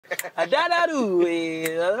A da da do,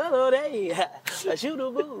 a day, a shoot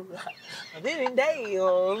a boo, a living day,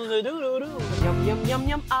 oh, do do do. Yum yum yum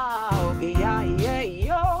yum. Oh, yeah yeah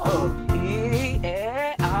yo.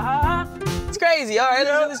 Yeah. It's crazy. All right,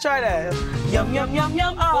 let's try that. Yum yum yum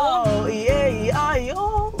yum. Oh, yeah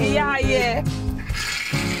yo. Yeah yeah.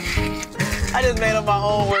 I just made up my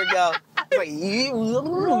own workout. Like,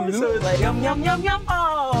 So it's like yum yum yum yum.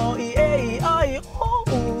 oh, yeah yo.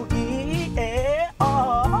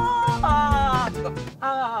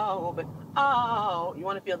 Oh, but oh, you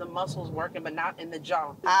want to feel the muscles working, but not in the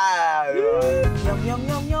jaw. Yum yum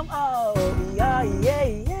yum yum. Oh, yeah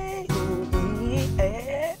yeah.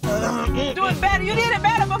 Do it better. You did it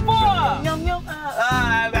better before. Yum yum. What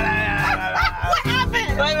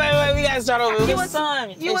happened? Wait. We gotta start over. You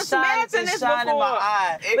was smashing this shine in my before.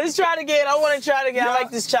 eye. Let's try it again. I want to try it again. I like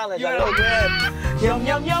this challenge. I like that. Yum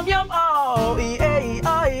yum yum yum. Oh, yeah.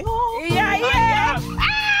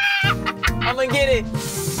 I'm gonna get it.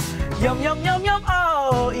 Yum yum yum yum.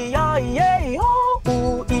 Oh, yeah.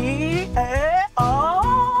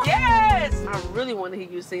 Yes. I really want to hear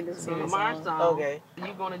you sing this Bruno Mars song. Okay.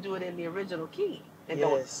 You're gonna do it in the original key. And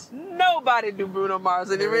Yes. nobody do Bruno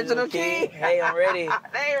Mars in the original key. Hey, I'm ready.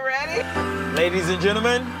 They ready? Ladies and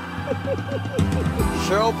gentlemen,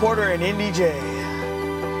 Cheryl Porter and NDJ,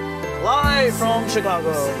 live from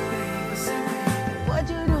Chicago. What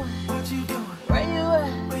you doing? Where you at?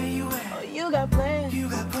 Oh, you got plans.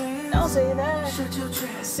 Don't say that.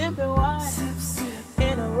 Sipping wine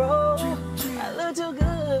in a row. I look too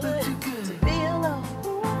good to be alone.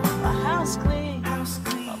 My house clean, my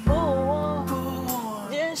pool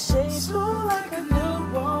warm. Just shades full like a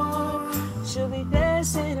newborn. She'll be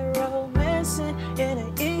dancing and romancing in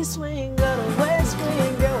an east wing or the west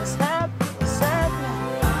wing. Girl, what's happening? What's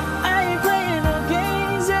happening? I ain't playing no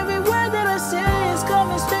games. Every word that I say is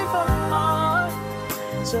coming straight from my heart.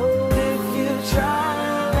 So if you try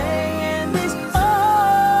to lay in these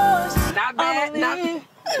arms, Not bad. is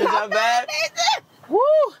that bad? Woo!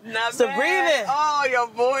 Not So bad. breathing. Oh, your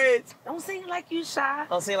voice. Don't sing like you shy.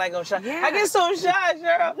 Don't seem like I'm shy. Yeah. I get so shy,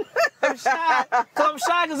 Cheryl. I'm shy. I'm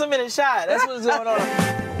shy because I'm in a shot. That's what's going on.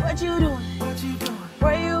 What you doing?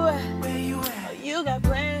 Where you at? Oh, you got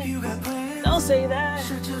plans. Don't say that.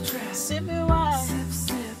 Sipping wine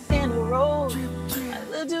in the road. I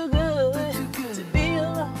look too good to be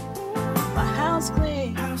alone. My house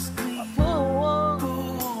clean, my pool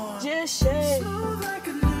warm. Just shake.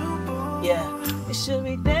 Yeah. We should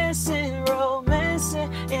be dancing,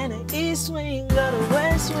 romancing in the east wing or the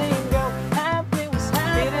west wing. Girl, happy was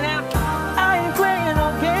happening. I ain't playing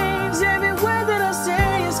no games. Every word that I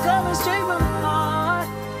say is coming straight from the heart.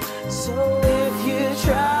 So if you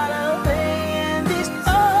try to lay in these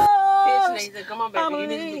arms, Pitch, Nathan. Come on, baby. You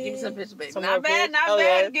need to give me some pitch, baby. Some Not more bad, pitch? not Okay.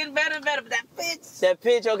 bad. Getting better and better. But that pitch. that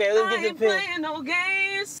pitch, okay, let's I get the ain't pitch. playing no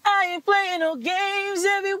games. I ain't playing no games.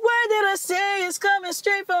 Every word that I say is coming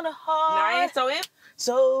straight from the heart. Nice. So if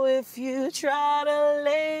So if you try to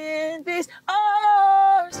lay in these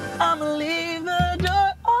arms, I'ma leave the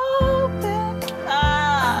door open.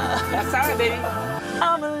 that's all right, baby.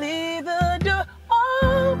 I'ma leave the door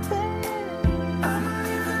open.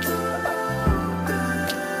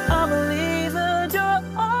 I'ma leave the door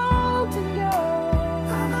open, girl.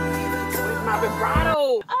 Where's my vibrato?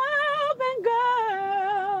 Open,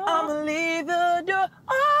 girl. I'ma leave the door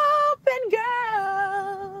open,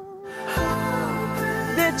 girl.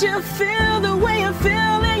 Did you feel the way I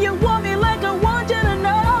feel and you want me like I want you to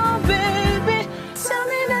know, baby? Tell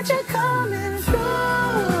me that you're coming through.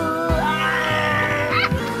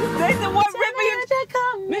 Nathan, what ripping you? That you're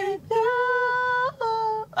coming through.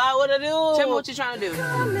 What I do? Tell me what you trying to do.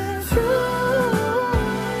 Coming through.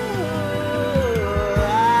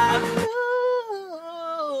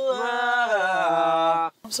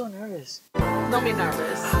 I'm so nervous. Don't be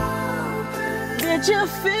nervous. Did you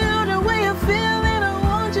feel the way I feel and I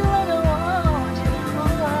want you like I want you?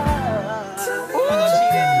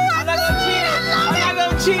 I'm not gonna cheat it. I'm not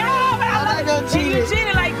gonna cheat it. I'm not gonna cheat You it.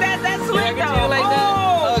 cheated like that. That's Yeah, I sweet can though. cheat it like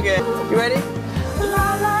that. Okay, you ready? La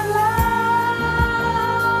la la,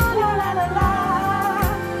 la la la la.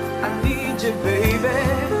 I need you, baby.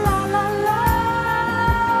 La la la,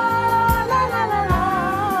 la la la la.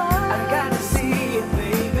 I gotta see you,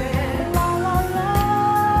 baby. La la la,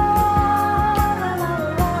 la la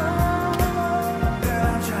la.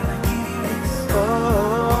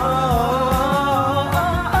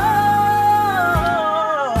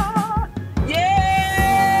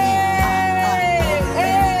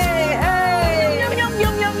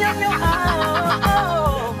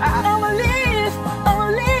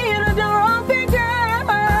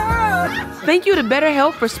 Thank you to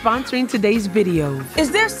BetterHelp for sponsoring today's video.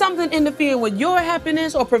 Is there something interfering with your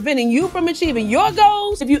happiness or preventing you from achieving your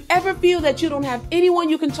goals? If you ever feel that you don't have anyone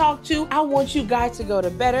you can talk to, I want you guys to go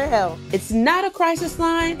to BetterHelp. It's not a crisis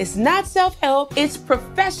line, it's not self-help, it's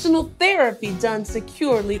professional therapy done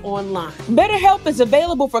securely online. BetterHelp is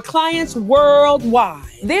available for clients worldwide.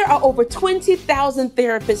 There are over 20,000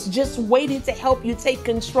 therapists just waiting to help you take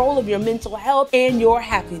control of your mental health and your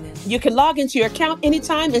happiness. You can log into your account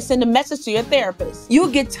anytime and send a message to your therapist.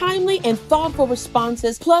 You'll get timely and thoughtful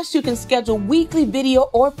responses, plus you can schedule weekly video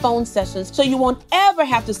or phone sessions so you won't ever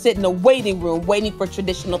have to sit in a waiting room waiting for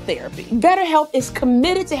traditional therapy. BetterHelp is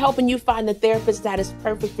committed to helping you find the therapist that is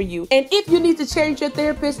perfect for you. And if you need to change your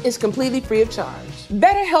therapist, it's completely free of charge.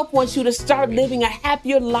 BetterHelp wants you to start living a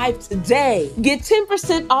happier life today. Get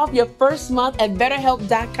 10% off your first month at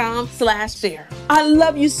betterhelp.com/share. I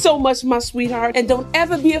love you so much, my sweetheart, and don't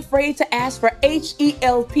ever be afraid to ask for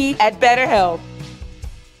HELP at BetterHelp.